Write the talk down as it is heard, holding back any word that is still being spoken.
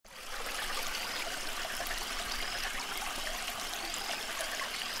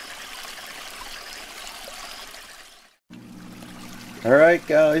Alright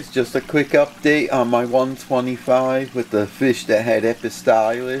guys, just a quick update on my 125 with the fish that had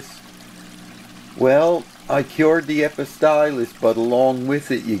Epistylis. Well, I cured the Epistylis, but along with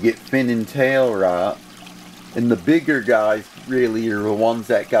it you get fin and tail rot. And the bigger guys really are the ones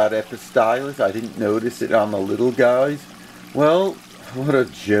that got Epistylis. I didn't notice it on the little guys. Well, what a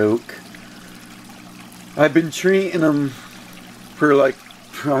joke. I've been treating them for like,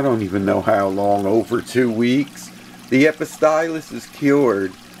 I don't even know how long, over 2 weeks. The Epistylis is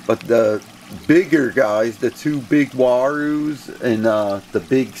cured, but the bigger guys, the two big warus and the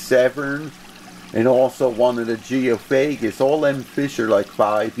big severn, and also one of the geophagus, all them fish are like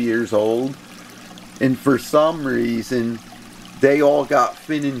 5 years old. And for some reason, they all got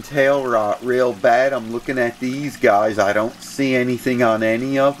fin and tail rot real bad. I'm looking at these guys, I don't see anything on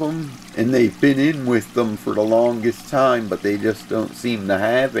any of them. And they've been in with them for the longest time, but they just don't seem to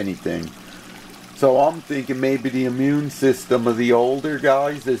have anything. So I'm thinking maybe the immune system of the older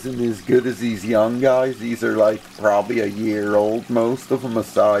guys isn't as good as these young guys. These are like probably a year old, most of them,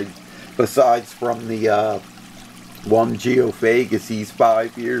 besides from the one geophagus. He's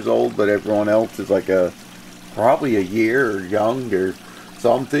 5 years old, but everyone else is like probably a year or younger.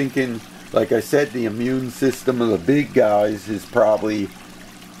 So I'm thinking, like I said, the immune system of the big guys is probably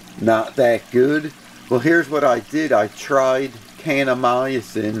not that good. Well, here's what I did. I tried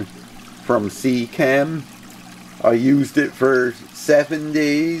Kanaplex from C-Chem. I used it for 7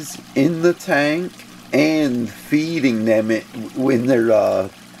 days in the tank and feeding them it in their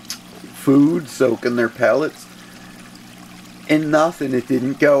food, soaking their pellets, and nothing, it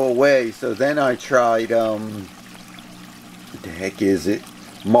didn't go away. So then I tried what the heck is it,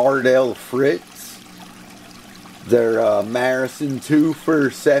 Mardel Fritz, their Maracyn 2 for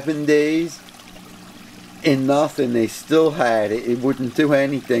 7 days, and nothing. They still had it. It wouldn't do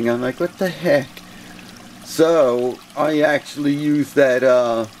anything. I'm like, what the heck? So I actually used that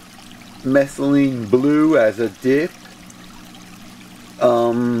methylene blue as a dip.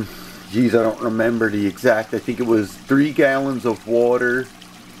 Geez, I don't remember the exact. I think it was 3 gallons of water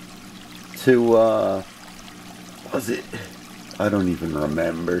to was it? I don't even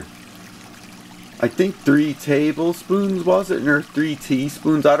remember. I think 3 tablespoons, was it? Or 3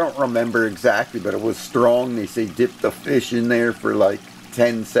 teaspoons? I don't remember exactly, but it was strong. They say dip the fish in there for like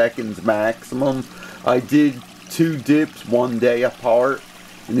 10 seconds maximum. I did 2 dips 1 day apart,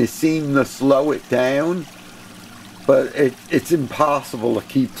 and it seemed to slow it down. But it's impossible to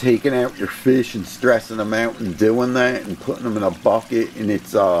keep taking out your fish and stressing them out and doing that and putting them in a bucket, and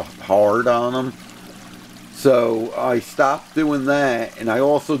it's hard on them. So I stopped doing that, and I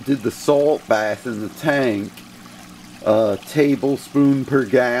also did the salt bath in the tank, tablespoon per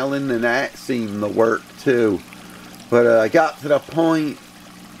gallon, and that seemed to work too. But I got to the point,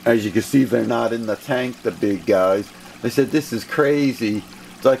 as you can see, they're not in the tank, the big guys. I said, this is crazy.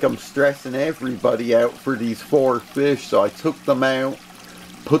 It's like I'm stressing everybody out for these 4 fish. So I took them out,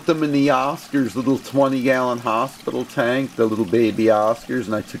 put them in the Oscars little 20-gallon hospital tank, the little baby Oscars,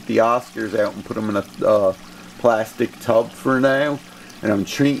 and I took the Oscars out and put them in a plastic tub for now, and I'm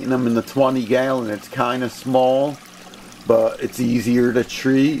treating them in the 20-gallon. It's kind of small, but it's easier to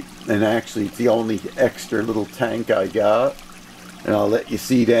treat, and actually it's the only extra little tank I got. And I'll let you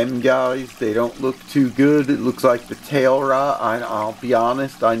see them guys. They don't look too good. It looks like the tail rot. I'll be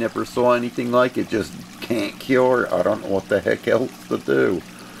honest, I never saw anything like it. Just can't cure. I don't know what the heck else to do.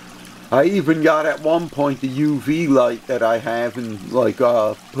 I even got at one point the UV light that I have, and like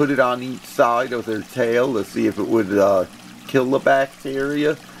put it on each side of their tail to see if it would kill the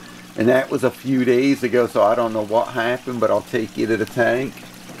bacteria. And that was a few days ago, so I don't know what happened, but I'll take you to the tank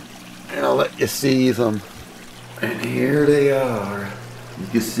and I'll let you see them. And here they are. You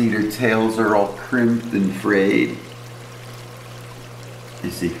can see their tails are all crimped and frayed.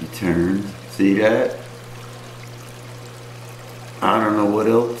 Let's see if he turns. See that? I don't know what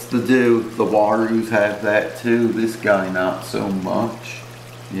else to do. The warus have that too. This guy not so much.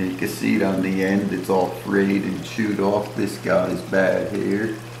 Yeah, you can see it on the end. It's all frayed and chewed off. This guy's bad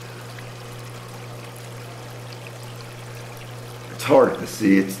here. It's hard to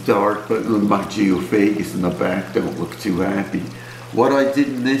see, it's dark, but my geophagus in the back don't look too happy. What I did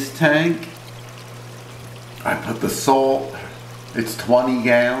in this tank, I put the salt, it's 20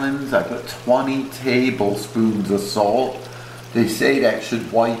 gallons, I put 20 tablespoons of salt. They say that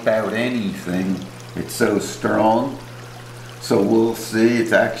should wipe out anything, it's so strong. So we'll see,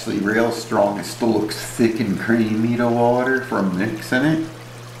 it's actually real strong. It still looks thick and creamy, the water, from mixing it.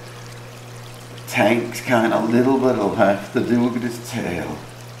 Tank's kind of little, but it'll have to do with his tail.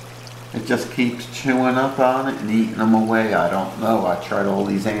 It just keeps chewing up on it and eating them away. I don't know. I tried all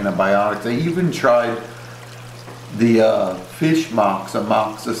these antibiotics. I even tried the fish mocks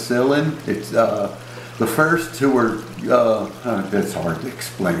amoxicillin. It's the first two are that's hard to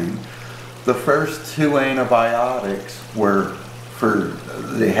explain. The first two antibiotics were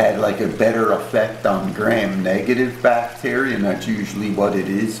they had like a better effect on gram-negative bacteria, and that's usually what it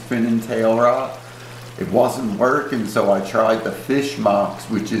is, fin and tail rot. It wasn't working, so I tried the fish mocks,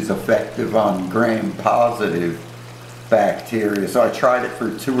 which is effective on gram-positive bacteria. So I tried it for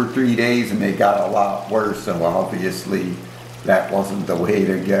 2 or 3 days and they got a lot worse, so obviously that wasn't the way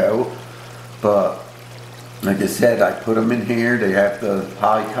to go. But like I said, I put them in here. They have the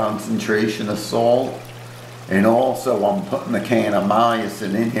high concentration of salt. And also I'm putting the can of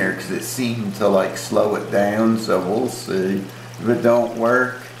Maracyn in here because it seemed to like slow it down, so we'll see. If it don't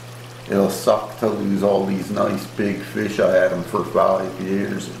work, it'll suck to lose all these nice big fish. I had them for 5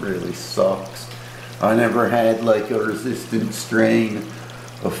 years. It really sucks. I never had like a resistant strain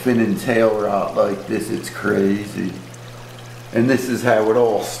of fin and tail rot like this. It's crazy. And this is how it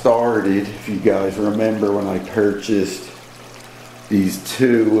all started. If you guys remember when I purchased these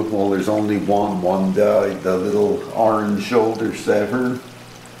two, well, there's only one died, the little orange shoulder severn.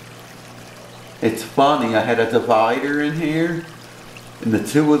 It's funny, I had a divider in here, and the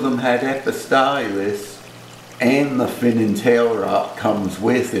two of them had Epistylis, and the fin and tail rot comes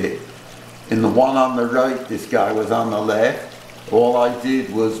with it. And the one on the right, this guy was on the left. All I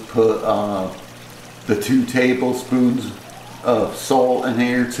did was put the 2 tablespoons of salt in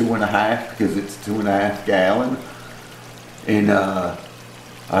here, 2.5, because it's 2.5 gallon. And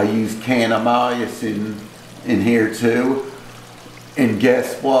I used Kanaplex in here too. And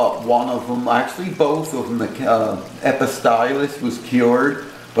guess what? One of them, actually both of them, the Epistylis was cured,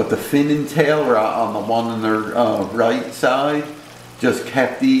 but the fin and tail rot on the one on the right side just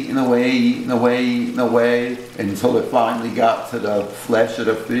kept eating away until it finally got to the flesh of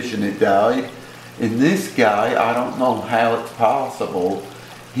the fish and it died. And this guy, I don't know how it's possible.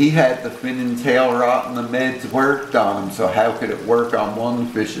 He had the fin and tail rot and the meds worked on him, so how could it work on one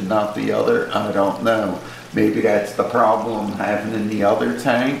fish and not the other? I don't know. Maybe that's the problem I'm having in the other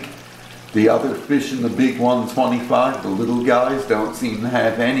tank. The other fish in the big 125, the little guys, don't seem to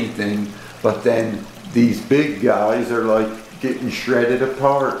have anything, but then these big guys are like getting shredded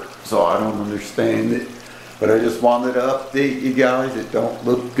apart, so I don't understand it. But I just wanted to update you guys. It don't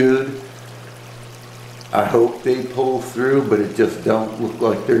look good. I hope they pull through, but it just don't look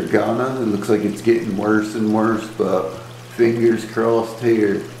like they're gonna. It looks like it's getting worse and worse, but fingers crossed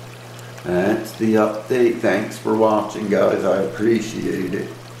here. That's the update. Thanks for watching, guys. I appreciate it.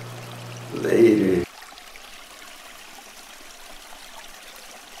 Later.